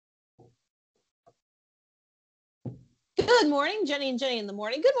Good morning, Jenny and Jenny in the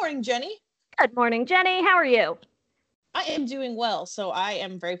morning. Good morning, Jenny. Good morning, Jenny. How are you? I am doing well. So I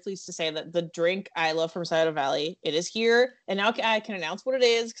am very pleased to say that the drink I love from Scioto Valley, it is here. And now I can announce what it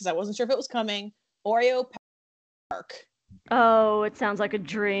is because I wasn't sure if it was coming. Oreo Park. Oh, it sounds like a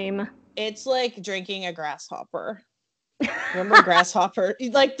dream. It's like drinking a grasshopper. Remember grasshopper?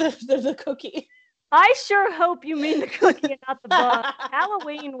 Like the cookie. I sure hope you mean the cookie and not the bun.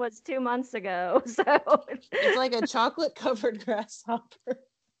 Halloween was 2 months ago, so It's like a chocolate covered grasshopper.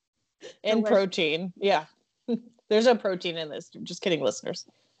 And delicious. Protein. Yeah. There's no protein in this. Just kidding, listeners.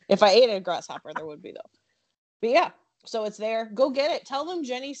 If I ate a grasshopper, there would be though. But yeah, so it's there. Go get it. Tell them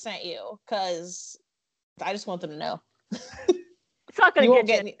Jenny sent you, because I just want them to know. It's not going to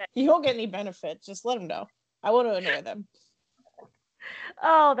get you won't get any benefit. Just let them know. I want to annoy them.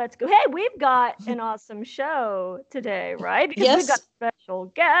 Oh, that's good. Hey, we've got an awesome show today, right? Because Yes. We've got a special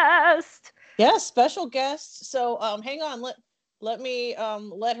guest. Yes, special guest. So hang on. Let me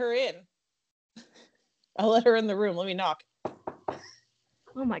let her in. I'll let her in the room. Let me knock.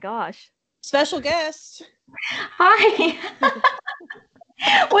 Oh my gosh. Special guest. Hi.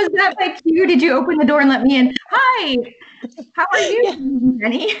 Was that my cue? Did you open the door and let me in? Hi. How are you,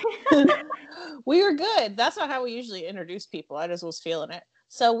 Jenny? We are good. That's not how we usually introduce people. I just was feeling it.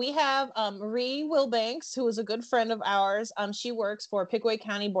 So we have Marie Wilbanks, who is a good friend of ours. She works for Pickaway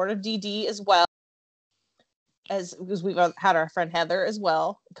County Board of DD as well. Because we've had our friend Heather as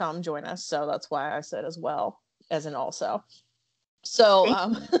well come join us. So that's why I said as well as in also.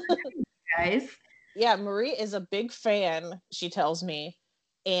 So guys. Yeah, Marie is a big fan, she tells me.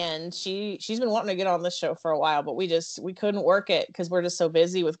 And she's been wanting to get on this show for a while, but we couldn't work it because we're just so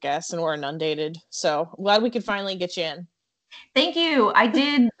busy with guests and we're inundated. So I'm glad we could finally get you in. Thank you. I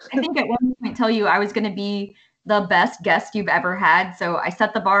think at one point tell you I was going to be the best guest you've ever had. So I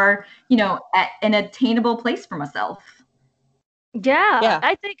set the bar, at an attainable place for myself. Yeah.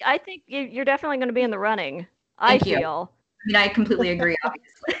 I think you're definitely going to be in the running. Thank you. I mean, I completely agree,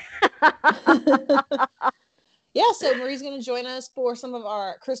 obviously. Yeah, so Marie's going to join us for some of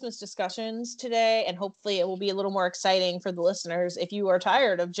our Christmas discussions today, and hopefully it will be a little more exciting for the listeners if you are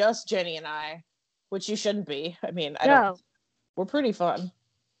tired of just Jenny and I, which you shouldn't be. I mean, we're pretty fun.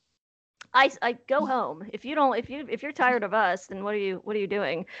 I go home. If you're tired of us, then what are you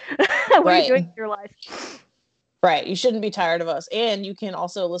doing? What are you doing with your life? Right. You shouldn't be tired of us. And you can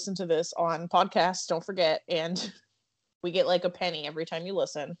also listen to this on podcasts, don't forget, and we get like a penny every time you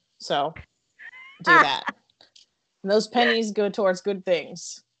listen. So do that. And those pennies go towards good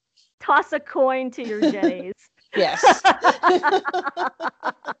things. Toss a coin to your Jennies. Yes.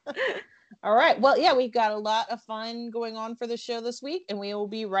 All right. Well, yeah, we've got a lot of fun going on for the show this week, and we will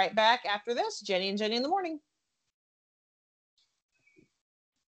be right back after this. Jenny and Jenny in the morning.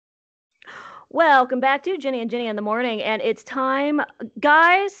 Welcome back to Jenny and Jenny in the morning, and it's time,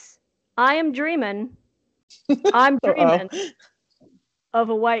 guys. I am dreaming. I'm dreaming of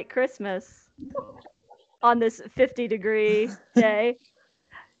a white Christmas on this 50-degree day.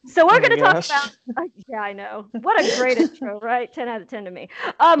 So we're going to talk about, yeah, I know. What a great intro, right? 10 out of 10 to me.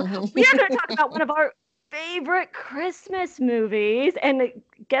 We are going to talk about one of our favorite Christmas movies, and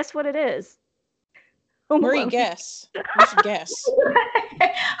guess what it is? Home Alone. Marie, guess. You should guess.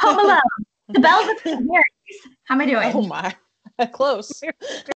 Home Alone. The Bells of St. Mary's. How am I doing? Oh my. Close.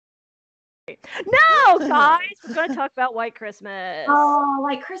 No, guys. We're going to talk about White Christmas. Oh,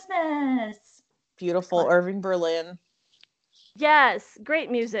 White Christmas. Beautiful Irving Berlin. Yes, great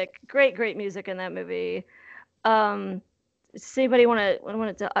music. Great music in that movie. Does anybody want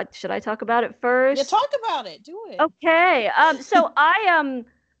to should I talk about it first? Yeah, talk about it. Do it. Okay. So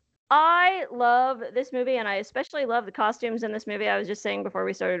I love this movie, and I especially love the costumes in this movie. I was just saying before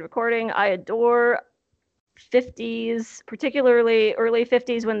we started recording, I adore 50s, particularly early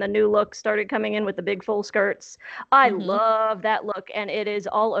 50s when the new look started coming in with the big full skirts. I love that look, and it is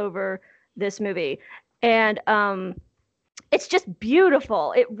all over this movie. And it's just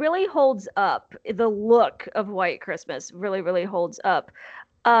beautiful. It really holds up. The look of White Christmas really, really holds up.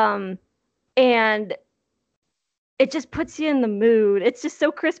 And it just puts you in the mood. It's just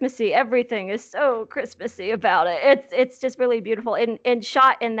so Christmassy. Everything is so Christmassy about it. It's just really beautiful. And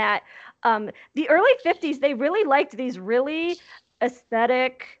shot in that, the early 50s, they really liked these really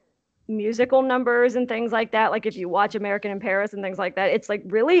aesthetic musical numbers and things like that. Like if you watch American in Paris and things like that, it's like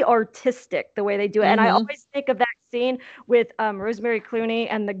really artistic the way they do it. And I always think of that scene with Rosemary Clooney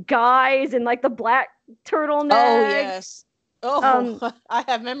and the guys in like the black turtleneck. Oh, yes. Oh, I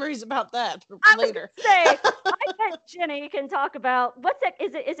have memories about that later. I bet Jenny can talk about what's that?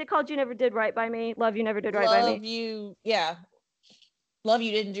 Is it called You Never Did Right by Me? Love You Never Did Right by Me. Love You, yeah. Love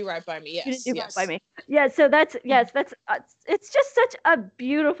You Didn't Do Right by Me. Yes. You Didn't Do Right yes. by Me. Yeah, so that's it's just such a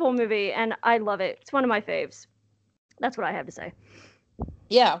beautiful movie, and I love it. It's one of my faves. That's what I have to say.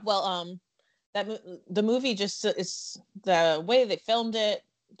 Yeah, well, the movie just is the way they filmed it,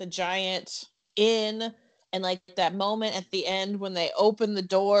 the giant inn, and like that moment at the end when they open the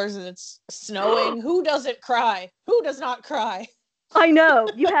doors and it's snowing. Who doesn't cry? Who does not cry? I know,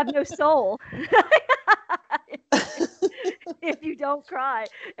 you have no soul if you don't cry.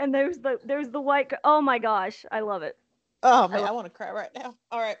 And there's the white. Oh my gosh, I love it. Oh man, I want to cry right now.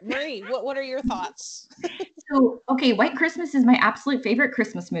 All right, Marie, what are your thoughts? So, okay, White Christmas is my absolute favorite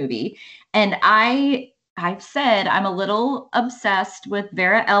Christmas movie, and I've said I'm a little obsessed with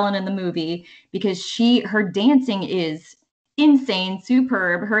Vera Ellen in the movie because her dancing is insane,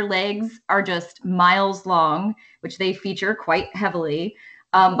 superb. Her legs are just miles long, which they feature quite heavily.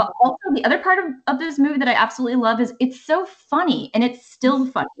 But also the other part of this movie that I absolutely love is it's so funny, and it's still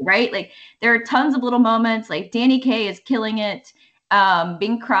funny, right? Like there are tons of little moments, like Danny Kaye is killing it.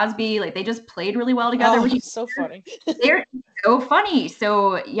 Bing Crosby, like they just played really well together. Oh, he's so funny. They're so funny.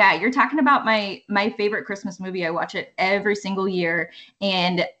 So yeah, you're talking about my favorite Christmas movie. I watch it every single year,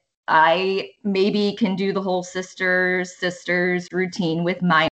 and I maybe can do the whole sisters routine with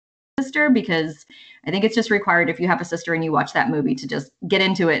my sister because I think it's just required if you have a sister and you watch that movie to just get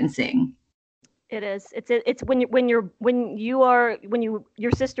into it and sing. It is. It's when your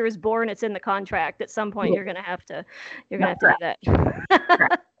sister is born. It's in the contract. At some point, you're gonna have to do that.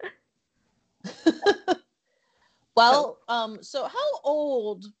 Well, so how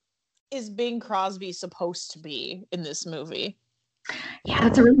old is Bing Crosby supposed to be in this movie? Yeah,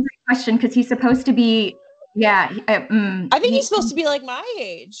 that's a really great question because he's supposed to be. Yeah, I think he's supposed to be like my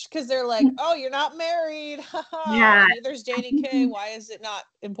age because they're like, oh, you're not married. Yeah. Neither's Danny Kaye. Why is it not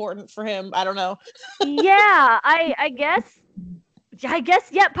important for him? I don't know. Yeah, I guess.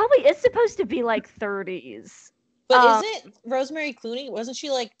 Yeah, probably is supposed to be like 30s. But isn't Rosemary Clooney? Wasn't she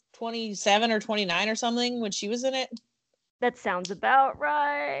like 27 or 29 or something when she was in it? That sounds about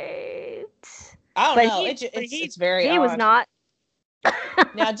right. I don't know. It's very odd. He was not.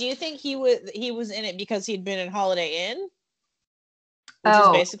 Now, do you think he was in it because he'd been in Holiday Inn? Which is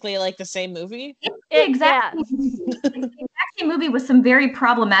basically like the same movie? Exactly. The exact same movie with some very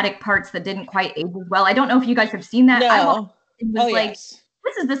problematic parts that didn't quite age as well. I don't know if you guys have seen that. No. It was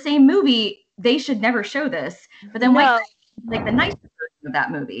this is the same movie. They should never show this. But then like the nice version of that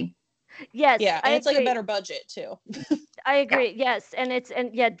movie. Yes. Yeah, and it's like a better budget too. I agree. Yeah. Yes,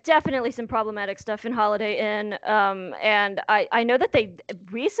 and definitely some problematic stuff in Holiday Inn. And I know that they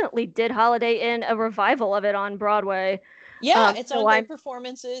recently did Holiday Inn, a revival of it on Broadway. Yeah, it's on Great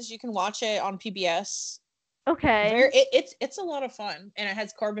Performances. You can watch it on PBS. Okay. It's a lot of fun, and it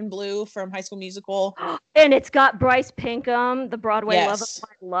has Corbin Bleu from High School Musical, and it's got Bryce Pinkham, the Broadway love of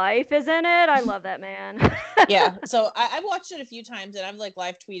my life, is in it. I love that man. Yeah, so I've watched it a few times, and I've like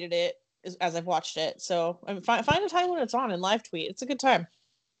live tweeted it as I've watched it. So find a time when it's on and live tweet. It's a good time.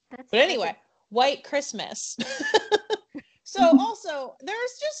 But anyway, White Christmas. So also,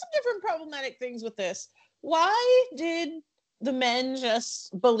 there's just some different problematic things with this. Why did the men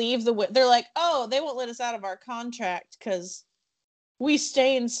just believe they're like, oh, they won't let us out of our contract because we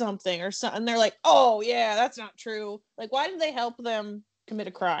stained something or something. And they're like, oh yeah, that's not true. Like, why did they help them commit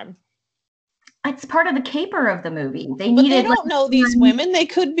a crime? It's part of the caper of the movie. But they don't know these women. They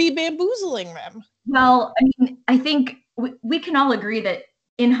could be bamboozling them. Well, I mean, I think we can all agree that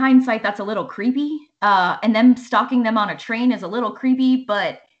in hindsight, that's a little creepy. And them stalking them on a train is a little creepy,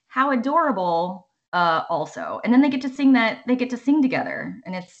 but how adorable. Also, and then they get to sing together,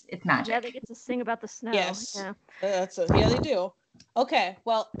 and it's magic. Yeah, they get to sing about the snow. Yes, yeah, they do. Okay,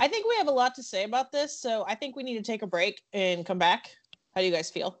 well, I think we have a lot to say about this, so I think we need to take a break and come back. How do you guys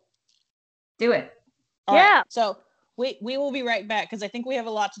feel? Do it. All right, so we will be right back because I think we have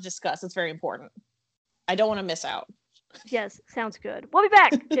a lot to discuss. It's very important. I don't want to miss out. Yes, sounds good. We'll be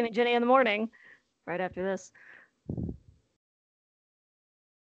back, Jenny in the morning, right after this.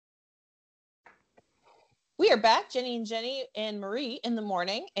 We are back, Jenny and Marie in the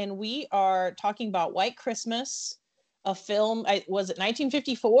morning, and we are talking about White Christmas, a film. Was it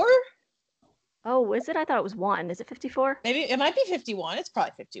 1954? Oh, is it? I thought it was 1. Is it 54? Maybe it might be 51. It's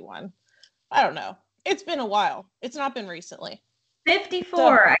probably 51. I don't know. It's been a while. It's not been recently.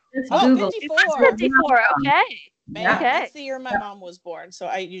 54. So, 54. 54. Okay. Man, okay. That's the year my mom was born, so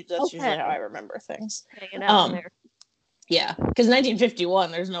that's usually how I remember things. Hanging out there. Yeah, because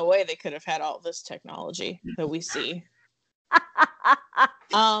 1951, there's no way they could have had all this technology that we see.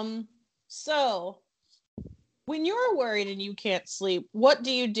 So when you're worried and you can't sleep, what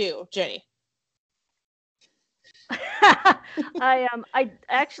do you do, Jenny? I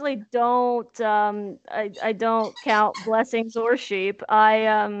actually don't. I don't count blessings or sheep.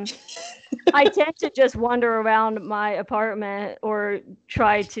 I tend to just wander around my apartment or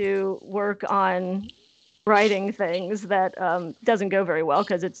try to work on writing things that doesn't go very well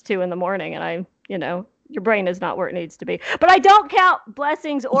because it's 2 a.m. and your brain is not where it needs to be. But I don't count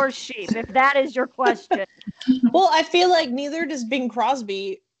blessings or sheep, if that is your question. Well, I feel like neither does Bing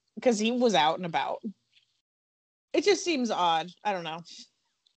Crosby because he was out and about. It just seems odd. I don't know.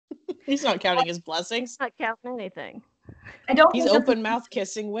 He's not counting his blessings. He's not counting anything. He's open mouth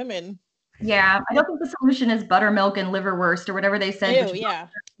kissing women. Yeah, I don't think the solution is buttermilk and liverwurst or whatever they said. Ew, yeah.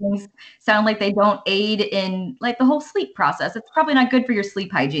 Things sound like they don't aid in like the whole sleep process. It's probably not good for your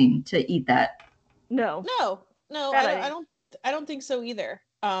sleep hygiene to eat that. No, I don't think so either.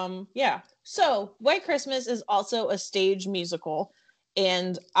 Yeah. So White Christmas is also a stage musical,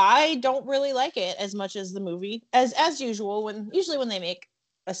 and I don't really like it as much as the movie. As usual, when they make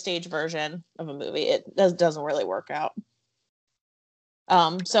a stage version of a movie, it doesn't really work out.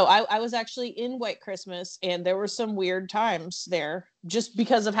 So I was actually in White Christmas, and there were some weird times there just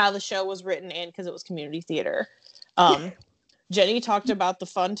because of how the show was written and because it was community theater. Jenny talked about the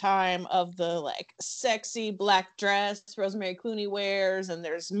fun time of the like sexy black dress Rosemary Clooney wears, and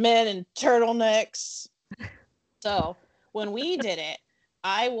there's men in turtlenecks. So when we did it,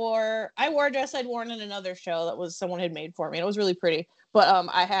 I wore a dress I'd worn in another show that was someone had made for me, and it was really pretty. But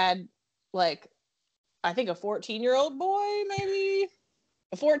I had like, I think a 14-year-old boy, maybe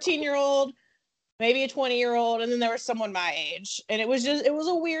a 14-year-old, maybe a 20-year-old, and then there was someone my age, and it was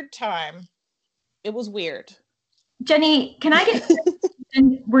a weird time. It was weird. Jenny, can I get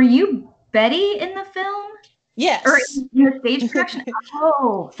were you Betty in the film? Yes. Or in the stage production?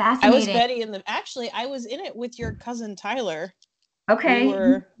 Oh, fascinating. I was Betty actually I was in it with your cousin Tyler. Okay. We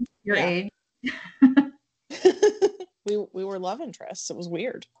were your age. we were love interests. It was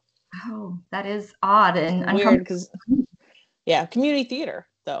weird. Oh, that is odd and weird because community theater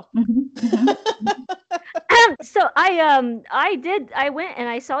though. So I went and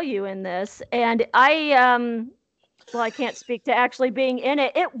I saw you in this, and I can't speak to actually being in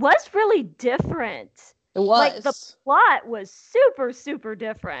it. It was really different. It was. Like, the plot was super, super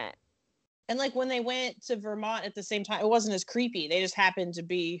different. And like when they went to Vermont at the same time, it wasn't as creepy. They just happened to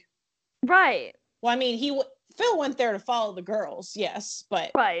be. Right. Well, I mean, Phil went there to follow the girls, yes,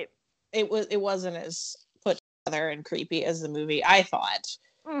 but right. It wasn't as put together and creepy as the movie, I thought,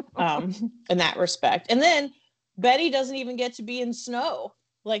 in that respect. And then Betty doesn't even get to be in Snow.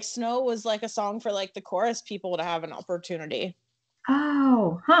 Like, Snow was like a song for like the chorus people to have an opportunity.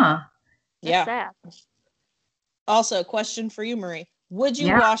 Oh, huh. That's sad. Also, question for you, Marie. Would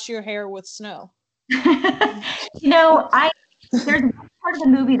you wash your hair with Snow? There's one part of the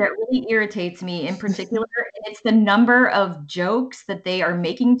movie that really irritates me in particular, and it's the number of jokes that they are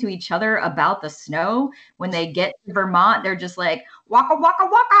making to each other about the snow. When they get to Vermont, they're just like, waka, waka,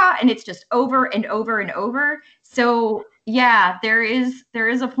 waka, and it's just over and over and over. So yeah, there is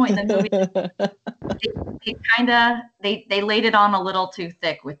a point in the movie they laid it on a little too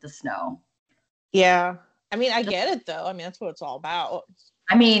thick with the snow. Yeah. I mean, I get it though. I mean, that's what it's all about.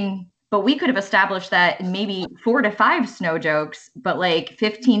 I mean, but we could have established that in maybe 4 to 5 snow jokes, but like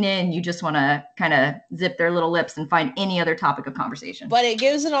 15 in, you just want to kind of zip their little lips and find any other topic of conversation. But it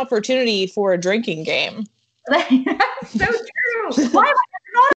gives an opportunity for a drinking game. That's so true. Why am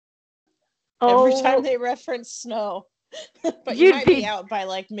I not? Every time they reference Snow. But you might be out by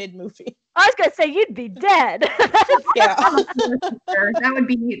like mid-movie. I was gonna say you'd be dead. Yeah. That would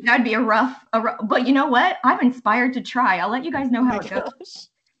be a rough, but you know what? I'm inspired to try. I'll let you guys know how it goes.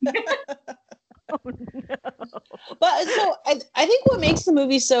 Oh, no. But so I think what makes the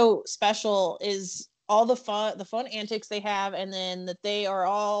movie so special is all the fun antics they have, and then that they are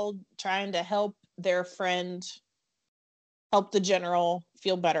all trying to help their friend, help the general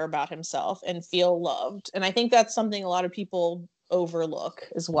feel better about himself and feel loved. And I think that's something a lot of people overlook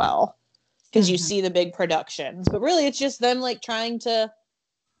as well, because you see the big productions, but really it's just them like trying to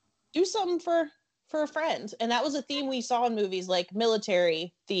do something for a friend. And that was a theme we saw in movies like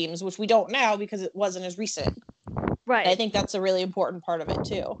military themes, which we don't now because it wasn't as recent. Right. And I think that's a really important part of it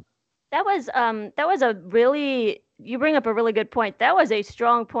too. That was a really, you bring up a really good point. That was a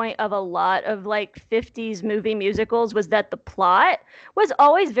strong point of a lot of like 50s movie musicals, was that the plot was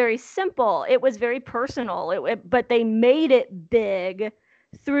always very simple. It was very personal, but they made it big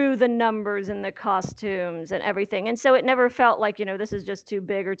through the numbers and the costumes and everything. And so it never felt like, this is just too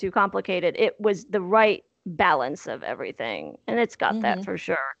big or too complicated. It was the right balance of everything. And it's got that for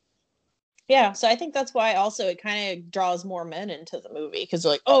sure. Yeah, so I think that's why also it kind of draws more men into the movie, because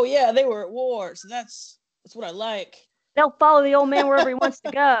they're like, oh yeah, they were at war, so that's what I like. They'll follow the old man wherever he wants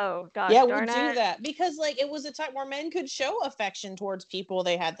to go. Gosh Yeah, we'll darn do it. that because like it was a time where men could show affection towards people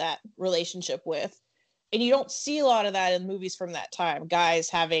they had that relationship with. And you don't see a lot of that in movies from that time. Guys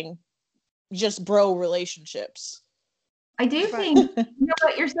having just bro relationships. I do think, you know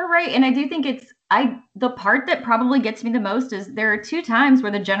what, you're so right. And I do think the part that probably gets me the most is there are 2 times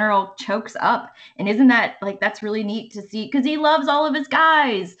where the general chokes up. And isn't that like, that's really neat to see because he loves all of his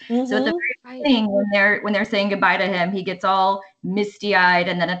guys. Mm-hmm. So at the very beginning, when they're saying goodbye to him, he gets all misty eyed.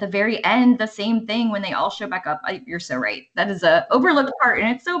 And then at the very end, the same thing when they all show back up. You're so right. That is a overlooked part and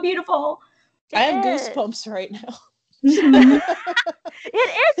it's so beautiful. I have goosebumps right now.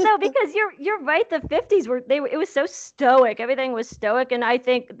 It is though, because you're right. The 50s it was so stoic. Everything was stoic, and I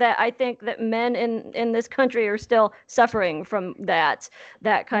think that men in this country are still suffering from that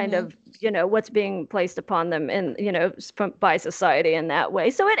kind of what's being placed upon them and by society in that way.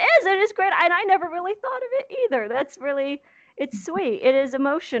 So it is great, and I never really thought of it either. It's sweet. It is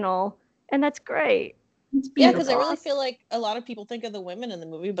emotional, and that's great. Yeah, because I really feel like a lot of people think of the women in the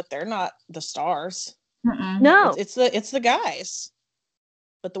movie, but they're not the stars. No, it's the guys,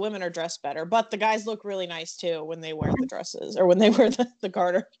 but the women are dressed better. But the guys look really nice too when they wear the dresses or when they wear the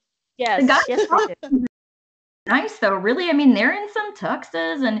garter. Yes, the guys yes, they do. Nice though, really. I mean, they're in some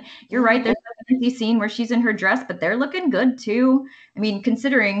tuxes, and you're right. There's a fancy scene where she's in her dress, but they're looking good too. I mean,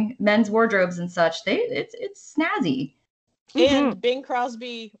 considering men's wardrobes and such, it's snazzy. And Bing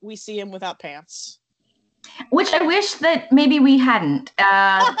Crosby, we see him without pants. Which I wish that maybe we hadn't.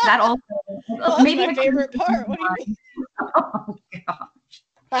 That also well, maybe my favorite part. What do you mean? Oh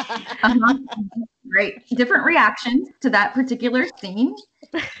gosh. Right. Different reactions to that particular scene.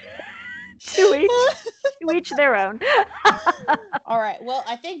 to each their own. All right. Well,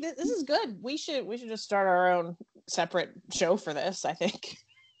 I think this is good. We should just start our own separate show for this. I think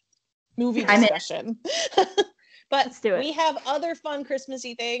movie discussion. But let's do it. We have other fun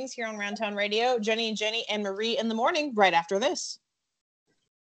Christmassy things here on Round Town Radio. Jenny and Jenny and Marie in the morning, right after this.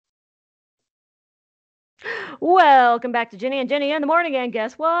 Welcome back to Jenny and Jenny in the morning. And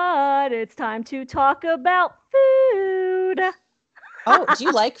guess what? It's time to talk about food. Oh, do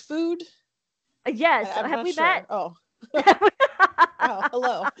you like food? Yes. Have we met? Oh. Oh,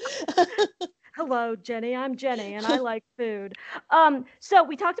 hello. Hello, Jenny. I'm Jenny, and I like food. So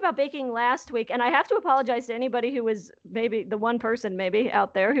we talked about baking last week, and I have to apologize to anybody who was maybe the one person maybe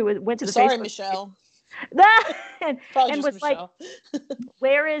out there who went to the Sorry, Facebook Michelle. and was Michelle. Like,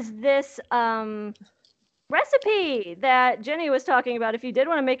 where is this recipe that Jenny was talking about if you did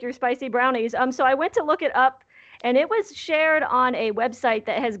want to make your spicy brownies? So I went to look it up. And it was shared on a website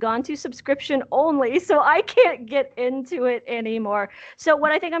that has gone to subscription only, so I can't get into it anymore. So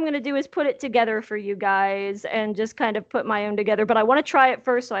what I think I'm going to do is put it together for you guys and just kind of put my own together. But I want to try it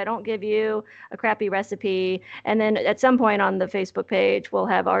first so I don't give you a crappy recipe. And then at some point on the Facebook page, we'll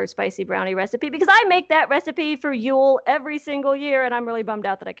have our spicy brownie recipe because I make that recipe for Yule every single year, and I'm really bummed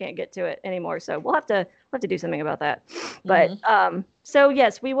out that I can't get to it anymore. So we'll have to do something about that. But so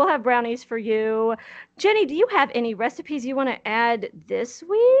yes, we will have brownies for you. Jenny, do you have any recipes you want to add this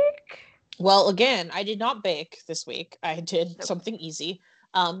week? Well, again, I did not bake this week. I did something easy.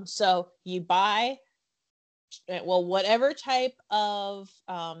 So you buy, whatever type of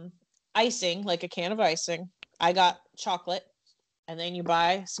icing, like a can of icing. I got chocolate, and then you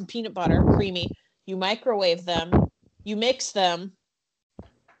buy some peanut butter, creamy. You microwave them, you mix them,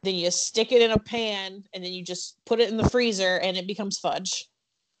 then you stick it in a pan, and then you just put it in the freezer, and it becomes fudge.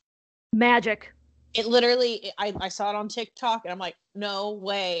 Magic. It literally, I saw it on TikTok, and I'm like, no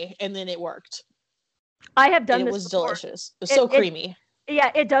way. And then it worked. I have done this It was before. Delicious. It was so creamy.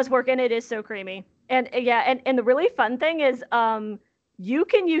 Yeah, it does work, and it is so creamy. And and the really fun thing is you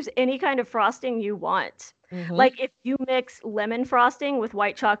can use any kind of frosting you want. Mm-hmm. Like if you mix lemon frosting with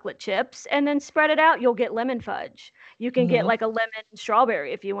white chocolate chips and then spread it out, you'll get lemon fudge. You can get like a lemon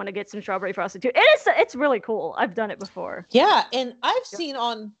strawberry if you want to get some strawberry frosting too. It's really cool. I've done it before. Yeah, and I've seen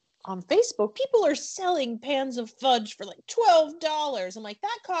on Facebook, people are selling pans of fudge for like $12. I'm like,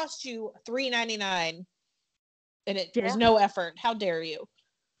 that cost you $3.99, and it was no effort. How dare you?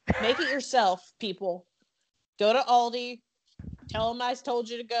 Make it yourself, people. Go to Aldi. Tell them I told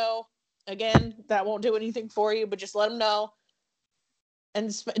you to go. Again, that won't do anything for you, but just let them know.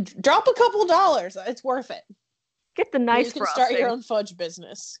 And drop a couple dollars. It's worth it. Get the nice You can frosting. start your own fudge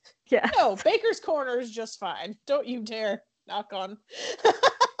business. Yeah. No, Baker's Corner is just fine. Don't you dare knock on.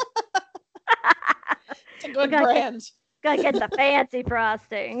 It's a good brand. Gotta get the fancy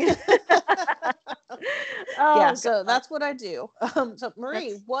frosting. So that's what I do. So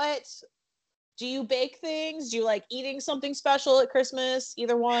Marie, what do you bake things? Do you like eating something special at Christmas?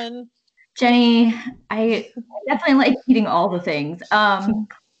 Either one? Jenny, I definitely like eating all the things.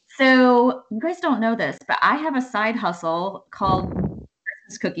 So you guys don't know this, but I have a side hustle called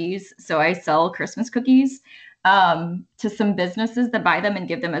Christmas cookies. So I sell Christmas cookies to some businesses that buy them and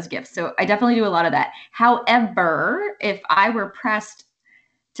give them as gifts. So I definitely do a lot of that. However, if I were pressed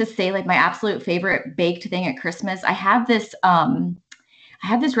to say like my absolute favorite baked thing at Christmas, I have this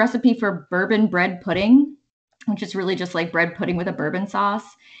recipe for bourbon bread pudding, which is really just like bread pudding with a bourbon sauce.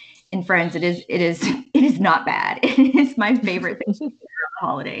 And friends, it is not bad. It is my favorite thing for the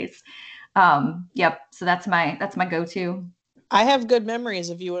holidays. Yep. So that's my go-to. I have good memories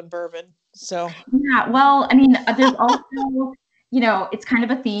of you and bourbon. So Yeah. Well, I mean, there's also, it's kind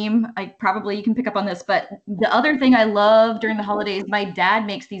of a theme. You can pick up on this, but the other thing I love during the holidays, my dad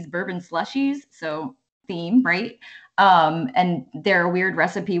makes these bourbon slushies. So theme, right? And they're a weird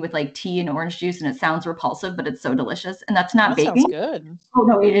recipe with like tea and orange juice, and it sounds repulsive, but it's so delicious. And that's not that baking. sounds good. Oh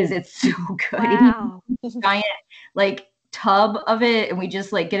no, it is. It's so good. Wow. It's a giant like tub of it, and we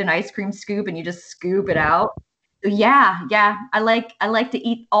just like get an ice cream scoop, and you just scoop it out. So yeah. I like to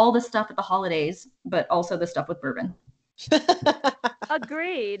eat all the stuff at the holidays, but also the stuff with bourbon.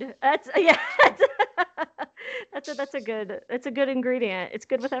 Agreed. That's yeah. That's a good ingredient. It's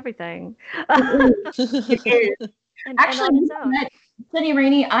good with everything. It is. And Actually, on its own. Sunny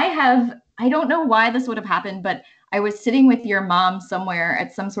Rainey, I don't know why this would have happened, but I was sitting with your mom somewhere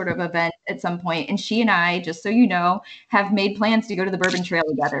at some sort of event at some point, and she and I, just so you know, have made plans to go to the Bourbon Trail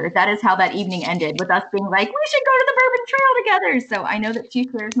together. That is how that evening ended, with us being like, we should go to the Bourbon Trail together. So I know that she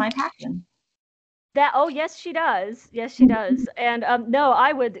shares my passion. Yes, she does. Yes, she does. And no,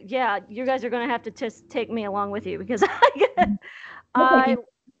 I would. Yeah, you guys are going to have to just take me along with you because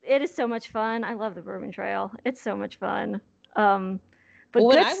it is so much fun. I love the Bourbon Trail. It's so much fun. But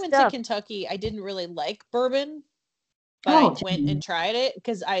when good I went stuff. to Kentucky, I didn't really like bourbon, but I went and tried it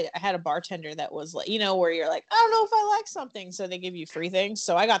because I had a bartender that was like, where you're like, I don't know if I like something, so they give you free things.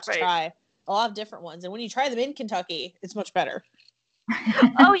 So I got to try a lot of different ones, and when you try them in Kentucky, it's much better.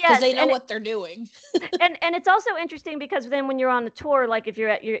 Oh yeah, because they know what they're doing. and it's also interesting because then when you're on the tour, like if you're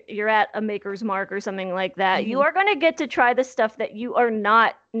at a Maker's Mark or something like that, you are going to get to try the stuff that you are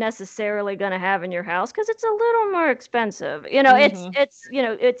not necessarily going to have in your house because it's a little more expensive.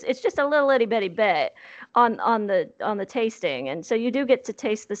 It's just a little itty bitty bit on the tasting, and so you do get to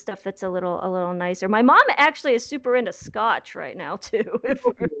taste the stuff that's a little nicer. My mom actually is super into Scotch right now too.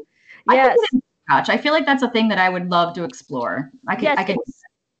 Yes. I feel like that's a thing that I would love to explore.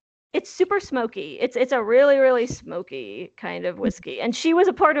 It's super smoky. It's a really, really smoky kind of whiskey. And she was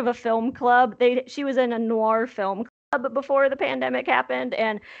a part of a film club. She was in a noir film club before the pandemic happened.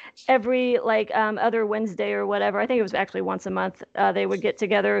 And every other Wednesday or whatever, I think it was actually once a month, they would get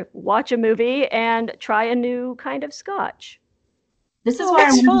together, watch a movie, and try a new kind of Scotch. This is why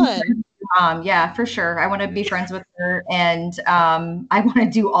I'm fun. Yeah, for sure. I want to be friends with her, and I want to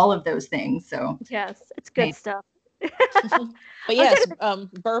do all of those things. So yes, it's good stuff. But yes,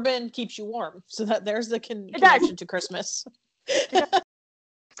 bourbon keeps you warm, so that there's the connection to Christmas.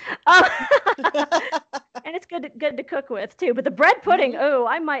 And it's good to cook with too. But the bread pudding,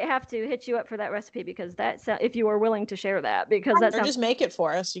 I might have to hit you up for that recipe because if you are willing to share that, because that sounds. Just make it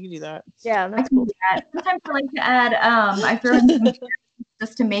for us. You can do that. Yeah, that's cool. Sometimes I like to add. I throw in some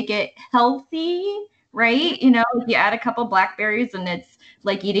just to make it healthy, right? You add a couple blackberries and it's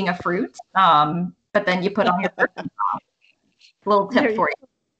like eating a fruit. But then you put on your little tip for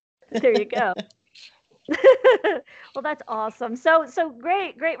you. There you go. Well, that's awesome. So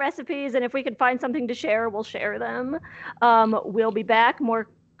great recipes. And if we can find something to share, we'll share them. We'll be back. More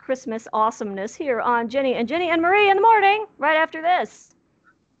Christmas awesomeness here on Jenny and Marie in the morning, right after this.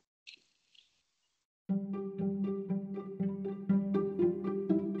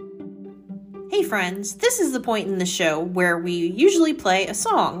 Hey friends, this is the point in the show where we usually play a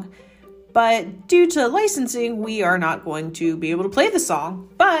song. But due to licensing, we are not going to be able to play the song.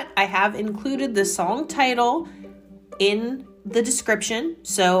 But I have included the song title in the description,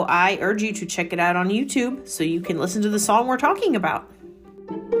 so I urge you to check it out on YouTube so you can listen to the song we're talking about.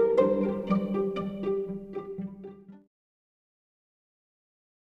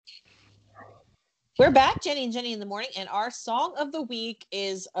 We're back, Jenny and Jenny in the morning, and our song of the week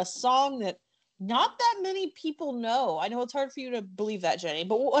is a song that not that many people know. I know it's hard for you to believe that, Jenny,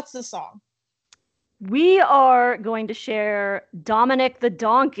 but what's the song? We are going to share Dominic the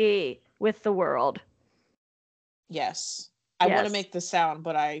Donkey with the world. Yes. I want to make the sound,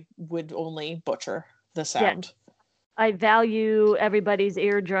 but I would only butcher the sound. Yeah. I value everybody's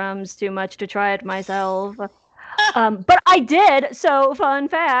eardrums too much to try it myself. But I did. So, fun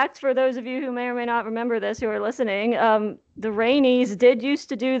fact for those of you who may or may not remember this who are listening, the Rainies did used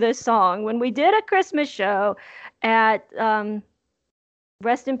to do this song when we did a Christmas show at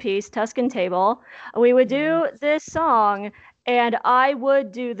rest in peace, Tuscan Table. We would do this song, and I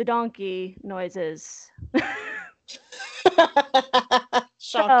would do the donkey noises. Shocking.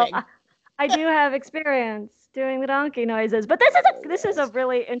 So, I do have experience doing the donkey noises, but this is a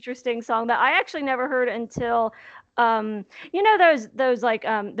really interesting song that I actually never heard until those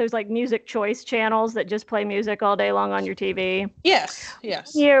like music choice channels that just play music all day long on your TV. Yes.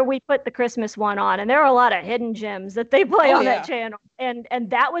 Here we put the Christmas one on, and there are a lot of hidden gems that they play on that channel, and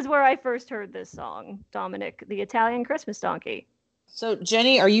that was where I first heard this song, Dominic, the Italian Christmas donkey. So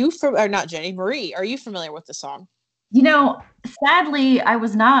Jenny, Marie, are you familiar with the song? Sadly, I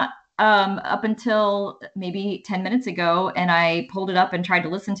was not up until maybe 10 minutes ago, and I pulled it up and tried to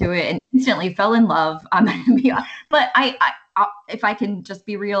listen to it and instantly fell in love. But I if I can just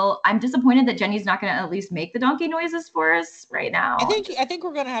be real, I'm disappointed that Jenny's not going to at least make the donkey noises for us right now. I think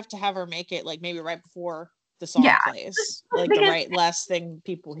we're going to have her make it like maybe right before the song plays, like the last thing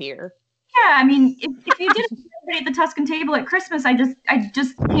people hear. Yeah, I mean, if you did it at the Tuscan Table at Christmas, I just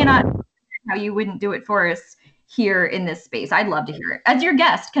cannot how you wouldn't do it for us here in this space. I'd love to hear it. As your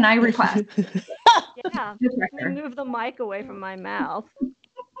guest, can I request? Yeah, let me move the mic away from my mouth.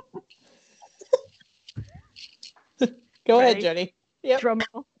 Go ahead, Jenny. Yep. Drum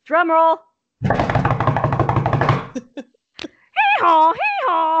roll. Hee-haw,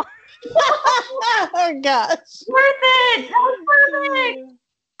 hee-haw. Oh, gosh. Worth it. That was perfect.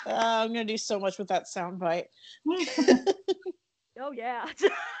 I'm going to do so much with that sound bite. Oh, yeah.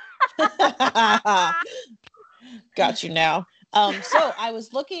 Got you now. So I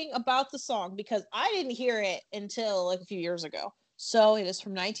was looking about the song because I didn't hear it until like a few years ago. So it is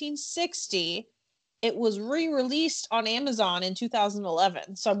from 1960. It was re-released on Amazon in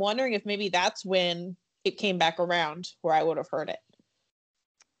 2011. So I'm wondering if maybe that's when it came back around where I would have heard it.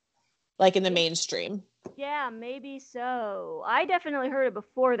 Like in the mainstream. Yeah, maybe so. I definitely heard it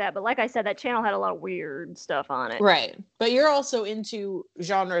before that, but like I said, that channel had a lot of weird stuff on it. Right. But you're also into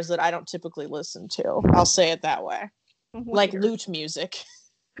genres that I don't typically listen to. I'll say it that way. Weird. Like lute music.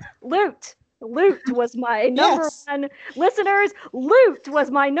 Lute was my number one. Listeners, lute was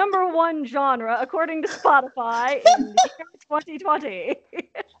my number one genre according to Spotify in the year 2020.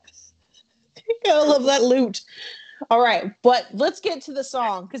 I love that lute. All right, but let's get to the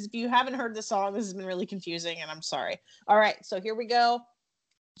song, because if you haven't heard the song, this has been really confusing, and I'm sorry. All right, so here we go.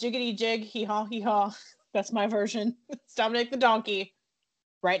 Jiggity jig, hee-haw, hee-haw. That's my version. It's Dominic the Donkey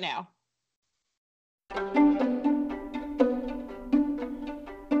right now.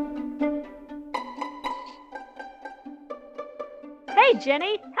 Hey,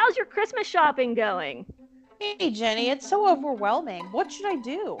 Jenny, how's your Christmas shopping going? Hey, Jenny, it's so overwhelming. What should I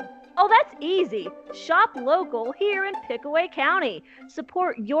do? Oh, that's easy. Shop local here in Pickaway County.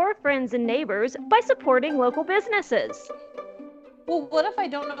 Support your friends and neighbors by supporting local businesses. Well, what if I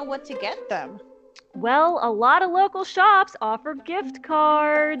don't know what to get them? Well, a lot of local shops offer gift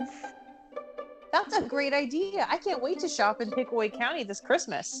cards. That's a great idea. I can't wait to shop in Pickaway County this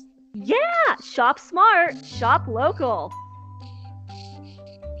Christmas. Yeah, shop smart, shop local.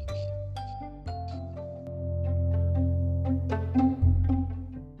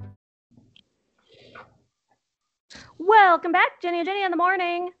 Welcome back, Jenny and Jenny in the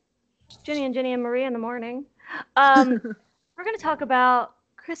morning. Jenny and Marie in the morning. We're going to talk about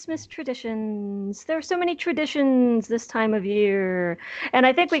Christmas traditions. There are so many traditions this time of year. And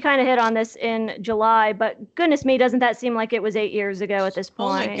I think we kind of hit on this in July, but goodness me, doesn't that seem like it was 8 years ago at this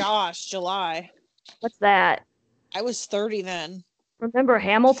point? Oh my gosh, July. What's that? I was 30 then. Remember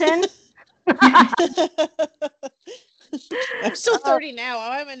Hamilton? I'm still 30 now.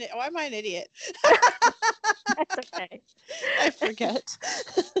 Why am I an idiot? That's okay. I forget.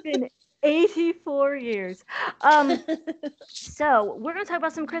 It's been 84 years. So we're going to talk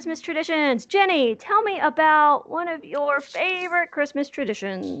about some Christmas traditions. Jenny, tell me about one of your favorite Christmas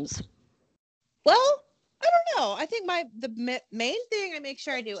traditions. Well, I don't know. I think the main thing I make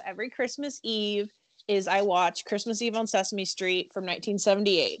sure I do every Christmas Eve is I watch Christmas Eve on Sesame Street from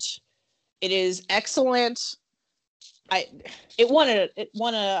 1978. It is excellent. It won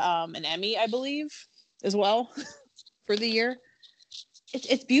an Emmy, I believe, as well for the year.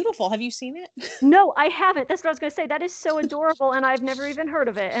 It's beautiful. Have you seen it? No, I haven't. That's what I was going to say. That is so adorable, and I've never even heard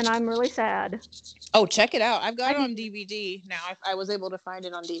of it, and I'm really sad. Oh, check it out. I've got it on DVD now. I was able to find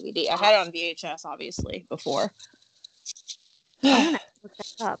it on DVD. I had it on VHS, obviously, before. I'm going to look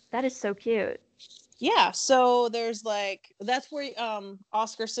that up. That is so cute. Yeah, so there's that's where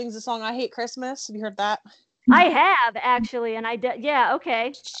Oscar sings the song "I Hate Christmas." Have you heard that? I have actually, and yeah,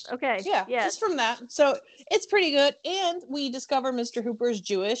 okay, Yeah, just from that. So it's pretty good. And we discover Mr. Hooper is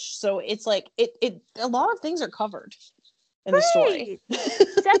Jewish, so it's like it a lot of things are covered in the story.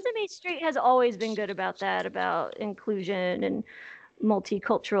 Sesame Street has always been good about that, about inclusion and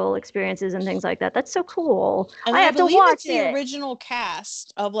multicultural experiences and things like that. That's so cool. And I have to watch it's the original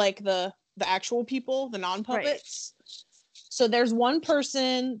cast of like the actual people, the non-puppets. Right. So there's one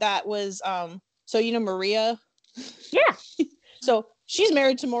person that was so you know Maria? Yeah. So she's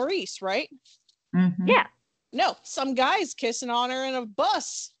married to Maurice, right? Mm-hmm. Yeah. No, some guy's kissing on her in a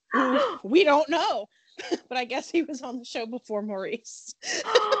bus. We don't know. But I guess he was on the show before Maurice.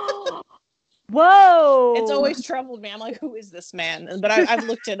 Whoa. It's always troubled me. I'm like, who is this man? But I've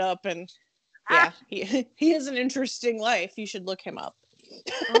looked it up, and yeah, he has an interesting life. You should look him up.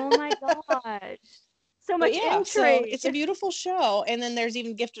 Oh my gosh. So much intrigue. So it's a beautiful show. And then there's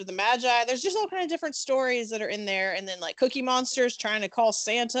even Gift of the Magi. There's just all kind of different stories that are in there. And then like Cookie Monster's trying to call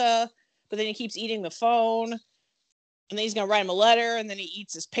Santa, but then he keeps eating the phone. And then he's going to write him a letter, and then he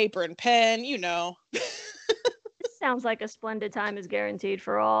eats his paper and pen, you know. This sounds like a splendid time is guaranteed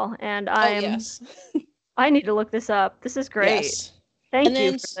for all. And yes. I need to look this up. This is great. Yes. Thank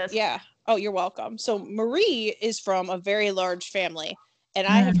you for this. Yeah. Oh, you're welcome. So Marie is from a very large family, and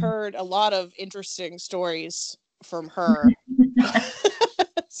I have heard a lot of interesting stories from her.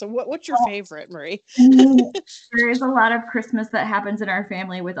 So what's your favorite, Marie? There is a lot of Christmas that happens in our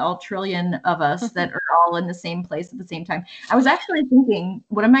family with all trillion of us that are all in the same place at the same time. I was actually thinking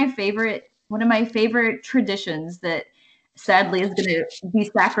one of my favorite traditions that sadly is going to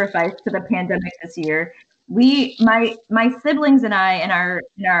be sacrificed to the pandemic this year. My siblings and I and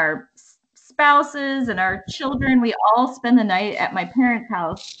our spouses and our children, we all spend the night at my parents'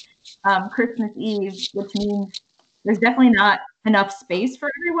 house Christmas Eve, which means there's definitely not enough space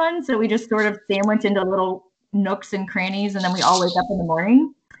for everyone. So we just sort of sandwich into little nooks and crannies, and then we all wake up in the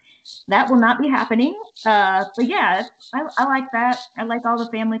morning. That will not be happening. But yeah, I like that. I like all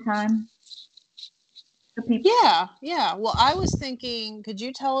the family time. The people. Yeah. Well, I was thinking, could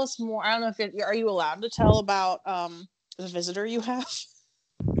you tell us more? I don't know if are you allowed to tell about the visitor you have?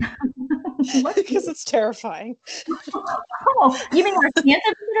 Because it's terrifying. Oh, you mean our Santa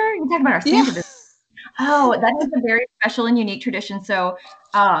visitor? You're talking about our Santa visitor. Oh, that is a very special and unique tradition. So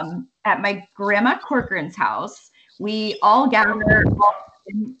at my grandma Corcoran's house, we all gather,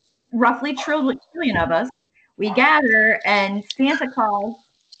 roughly trillion of us. We gather, and Santa Claus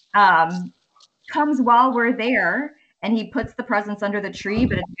comes while we're there, and he puts the presents under the tree,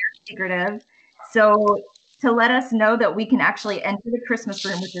 but it's very secretive. So to let us know that we can actually enter the Christmas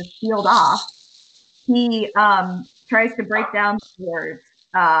room, which is sealed off, he tries to break down the doors.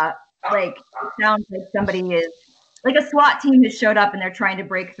 Like it sounds like somebody is like a SWAT team has showed up and they're trying to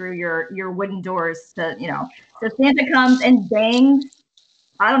break through your wooden doors to, you know. So Santa comes and bangs,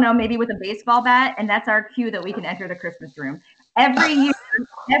 I don't know, maybe with a baseball bat, and that's our cue that we can enter the Christmas room. Every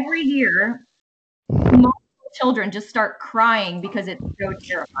year, multiple children just start crying because it's so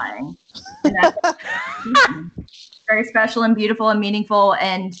terrifying. And that's very special and beautiful and meaningful.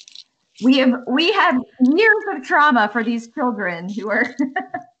 And we have years of trauma for these children who are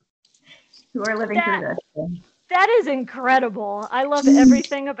living through this. That is incredible. I love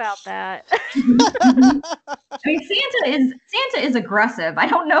everything about that. I mean, Santa is aggressive. I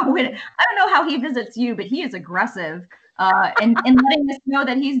don't know how he visits you, but he is aggressive. And letting us know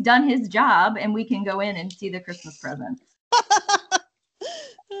that he's done his job and we can go in and see the Christmas presents.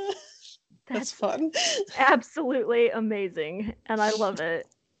 That's fun. Absolutely amazing. And I love it.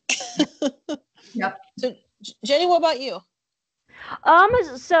 Yep. So Jenny, what about you?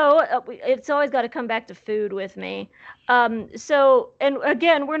 It's always got to come back to food with me. So, and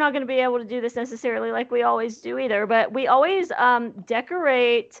again, we're not going to be able to do this necessarily like we always do either, but we always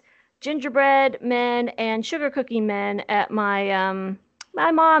decorate gingerbread men and sugar cookie men at my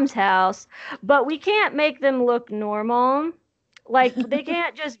my mom's house, but we can't make them look normal. Like they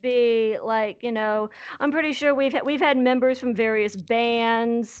can't just be like, you know, I'm pretty sure we've had members from various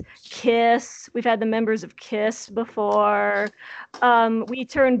bands, Kiss. We've had the members of Kiss before. We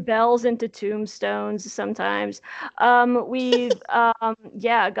turn bells into tombstones sometimes. Golly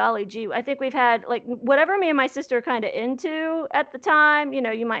gee, I think we've had like whatever me and my sister are kind of into at the time. You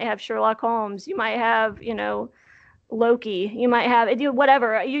know, you might have Sherlock Holmes. You might have, you know, Loki. You might have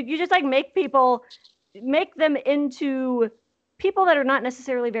whatever. You just like make them into people that are not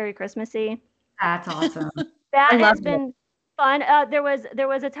necessarily very Christmassy. That's awesome. That has been fun. There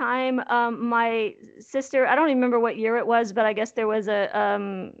was a time my sister, I don't even remember what year it was, but I guess there was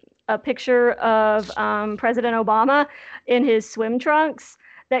a picture of President Obama in his swim trunks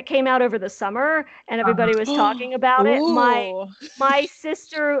that came out over the summer, and everybody was talking about it. Ooh. My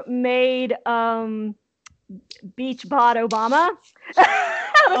sister made Beach Bod Obama.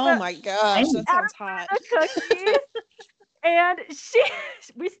 Oh my gosh, that sounds hot. Cookies. And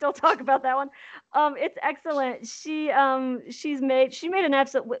we still talk about that one. It's excellent. She made an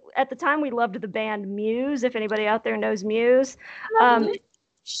episode. At the time, we loved the band Muse. If anybody out there knows Muse,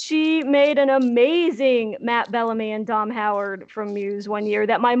 she made an amazing Matt Bellamy and Dom Howard from Muse one year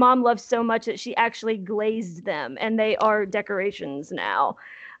that my mom loves so much that she actually glazed them, and they are decorations now.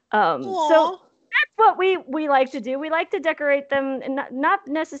 So that's what we like to do. We like to decorate them, and not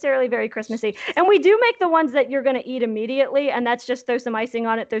necessarily very Christmassy. And we do make the ones that you're going to eat immediately, and that's just throw some icing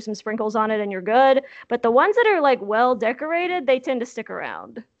on it, throw some sprinkles on it, and you're good. But the ones that are like well decorated, they tend to stick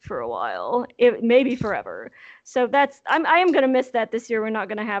around for a while, maybe forever. So I am going to miss that this year. We're not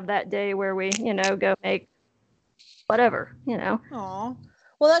going to have that day where we, go make whatever, Aw.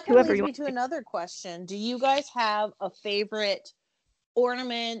 Well, that kind of leads me to another question. Do you guys have a favorite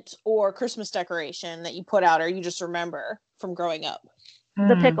ornament or Christmas decoration that you put out, or you just remember from growing up?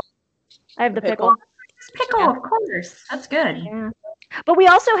 The pickle. I have the pickle. Pickle, of course. That's good. Yeah. But we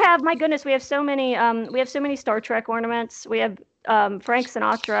also have, my goodness, we have so many Star Trek ornaments. We have Frank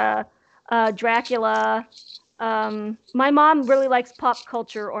Sinatra, Dracula. My mom really likes pop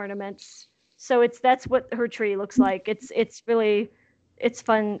culture ornaments, so that's what her tree looks like. It's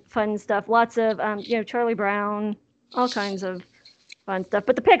fun stuff. Lots of Charlie Brown, all kinds of fun stuff.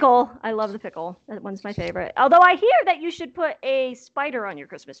 But the pickle, I love the pickle. That one's my favorite. Although I hear that you should put a spider on your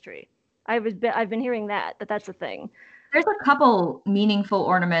Christmas tree. I've been hearing that's a thing. There's a couple meaningful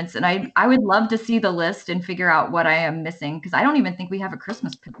ornaments, and I would love to see the list and figure out what I am missing, because I don't even think we have a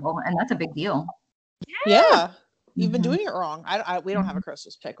Christmas pickle, and that's a big deal. Yeah. You've been doing it wrong. We don't have a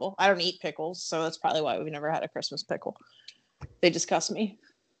Christmas pickle. I don't eat pickles, so that's probably why we've never had a Christmas pickle. They disgust me.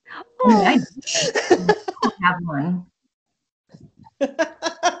 Oh, I don't have one.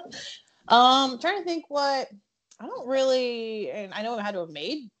 Trying to think what I don't really, and I know I had to have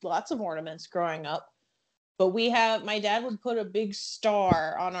made lots of ornaments growing up, but my dad would put a big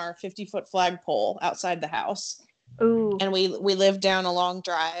star on our 50-foot flagpole outside the house. Ooh. And we live down a long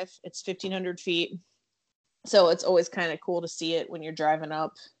drive. It's 1,500 feet. So it's always kind of cool to see it when you're driving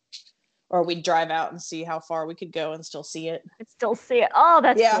up, or we'd drive out and see how far we could go and still see it. Oh,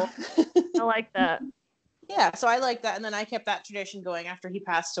 that's cool. I like that. Yeah, so I like that. And then I kept that tradition going after he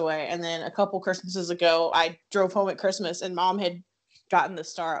passed away. And then a couple Christmases ago, I drove home at Christmas and Mom had gotten the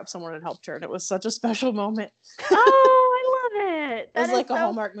star up. Someone had helped her. And it was such a special moment. Oh, I love it. It was like a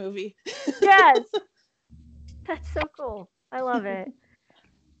Hallmark movie. Yes. That's so cool. I love it.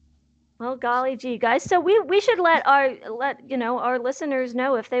 Well, golly gee, guys. So we should let our listeners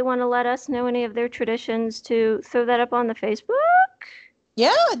know if they want to let us know any of their traditions, to throw that up on the Facebook.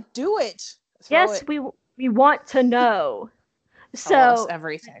 Yeah, do it. We want to know. So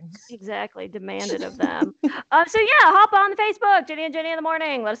everything. Exactly. Demand it of them. So yeah, hop on the Facebook, Jenny and Jenny in the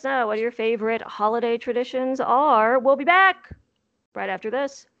morning. Let us know what your favorite holiday traditions are. We'll be back right after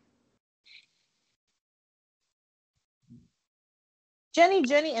this. Jenny,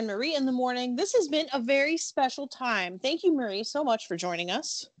 and Marie in the morning. This has been a very special time. Thank you, Marie, so much for joining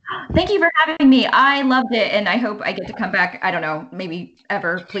us. Thank you for having me. I loved it, and I hope I get to come back. I don't know, maybe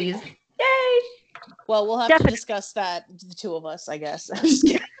ever, please. Yay! Well, we'll have to discuss that, the two of us, I guess. I'm just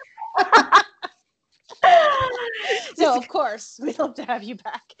kidding. So, of course, we'd love to have you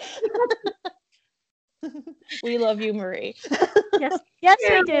back. We love you, Marie. Yes,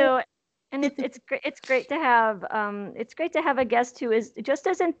 we do. And it's great to have a guest who is just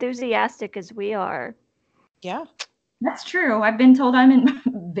as enthusiastic as we are. Yeah, that's true. I've been told I'm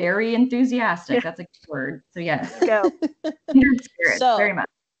very enthusiastic. Yeah. That's a good word. So yes, go. Very much.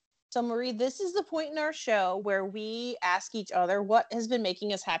 So Marie, this is the point in our show where we ask each other what has been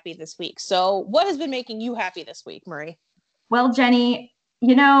making us happy this week. So what has been making you happy this week, Marie? Well, Jenny,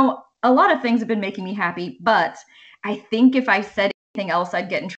 a lot of things have been making me happy, but I think if I said anything else, I'd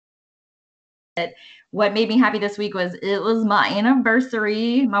get in trouble. What made me happy this week was my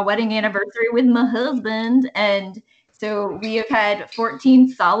anniversary, my wedding anniversary with my husband. And so we have had 14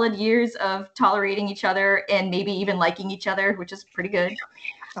 solid years of tolerating each other and maybe even liking each other, which is pretty good.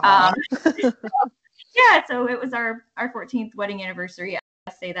 Yeah, so it was our 14th wedding anniversary.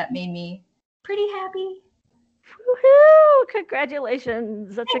 I say that made me pretty happy. Woohoo!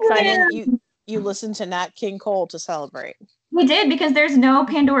 Congratulations. That's exciting. You listened to Nat King Cole to celebrate. We did, because there's no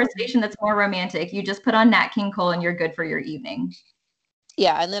Pandora station that's more romantic. You just put on Nat King Cole and you're good for your evening.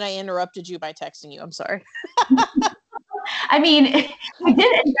 Yeah, and then I interrupted you by texting you. I'm sorry. I mean, I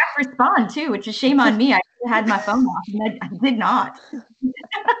did in fact respond too, which is shame on me. I had my phone off and I did not.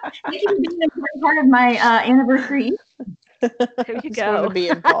 Thank you for being an important part of my anniversary. There you Just go. want to be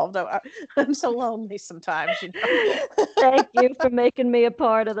involved. I'm so lonely sometimes, you know. Thank you for making me a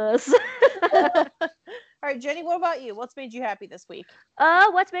part of this. All right, Jenny, what about you? What's made you happy this week?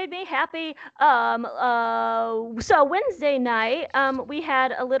 What's made me happy? So Wednesday night, we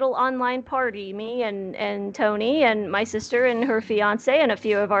had a little online party. Me and Tony and my sister and her fiance and a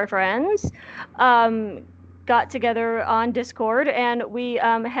few of our friends, got together on Discord, and we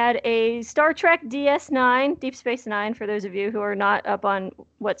had a Star Trek DS9, Deep Space Nine, for those of you who are not up on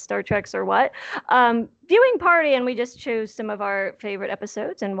what Star Trek's or what, viewing party, and we just chose some of our favorite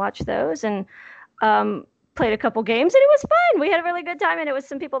episodes and watched those, and played a couple games, and it was fun. We had a really good time, and it was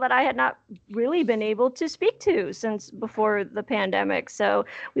some people that I had not really been able to speak to since before the pandemic, so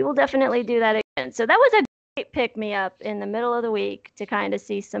we will definitely do that again. So that was a great pick-me-up in the middle of the week to kind of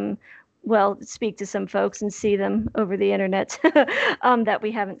see speak to some folks and see them over the internet that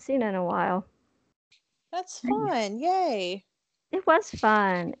we haven't seen in a while. That's fun. Yay. It was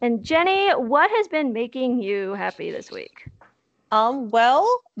fun. And Jenny, what has been making you happy this week?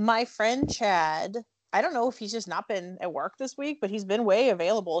 Well, my friend Chad, I don't know if he's just not been at work this week, but he's been way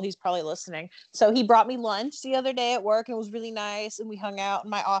available. He's probably listening. So he brought me lunch the other day at work, and it was really nice. And we hung out in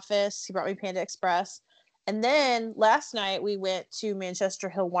my office. He brought me Panda Express. And then last night we went to Manchester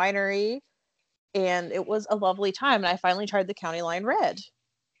Hill Winery, and it was a lovely time. And I finally tried the County Line Red.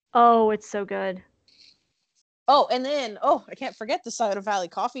 Oh, it's so good. Oh, and then, I can't forget the Scioto Valley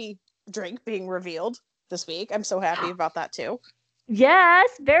coffee drink being revealed this week. I'm so happy about that too. Yes,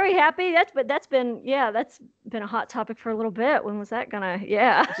 very happy. That's been a hot topic for a little bit. When was that gonna?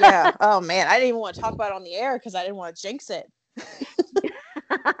 Yeah. Yeah. Oh man, I didn't even want to talk about it on the air because I didn't want to jinx it.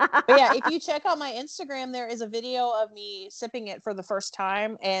 But yeah, if you check out my Instagram, there is a video of me sipping it for the first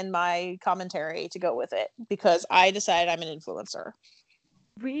time and my commentary to go with it because I decided I'm an influencer.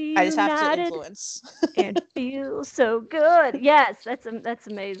 I just have to influence and feel so good. Yes, that's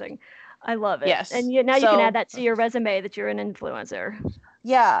amazing. I love it. Yes. And now you can add that to your resume that you're an influencer.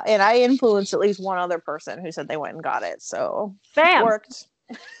 Yeah, and I influenced at least one other person who said they went and got it. So bam, it worked.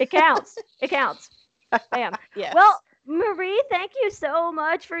 It counts. It counts. Bam. Yes. Well, Marie, thank you so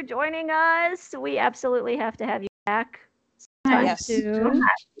much for joining us. We absolutely have to have you back. Yes. Soon.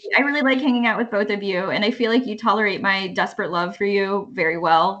 I really like hanging out with both of you, and I feel like you tolerate my desperate love for you very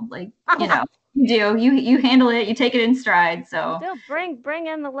well. Like, you know. You do. You handle it. You take it in stride. So still bring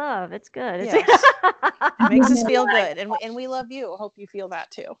in the love. It's good. Yes. It makes us feel good, and we love you. Hope you feel that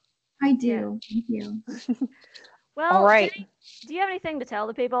too. I do. Thank you. Well, all right. Jenny, do you have anything to tell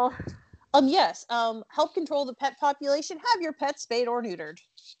the people? Yes. Help control the pet population. Have your pets spayed or neutered.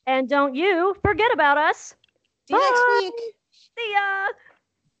 And don't you forget about us. See you next week. See ya.